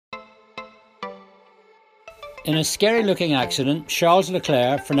In a scary-looking accident, Charles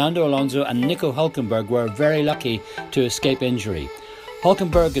Leclerc, Fernando Alonso and Nico Hülkenberg were very lucky to escape injury.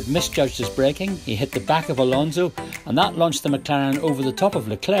 Hülkenberg had misjudged his braking, he hit the back of Alonso and that launched the McLaren over the top of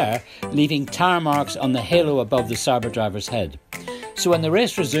Leclerc, leaving tyre marks on the halo above the Sauber driver's head. So when the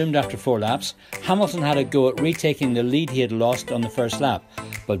race resumed after 4 laps, Hamilton had a go at retaking the lead he had lost on the first lap,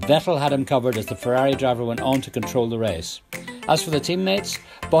 but Vettel had him covered as the Ferrari driver went on to control the race. As for the teammates,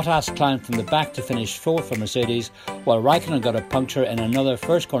 Bottas climbed from the back to finish 4th for Mercedes, while Raikkonen got a puncture in another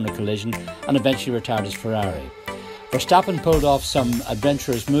first corner collision and eventually retired his Ferrari. Verstappen pulled off some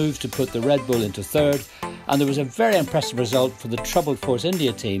adventurous moves to put the Red Bull into 3rd, and there was a very impressive result for the troubled Force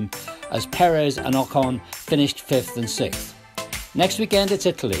India team as Perez and Ocon finished 5th and 6th. Next weekend it's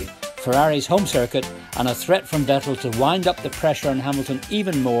Italy, Ferrari's home circuit, and a threat from Vettel to wind up the pressure on Hamilton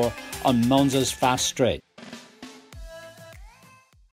even more on Monza's fast straight.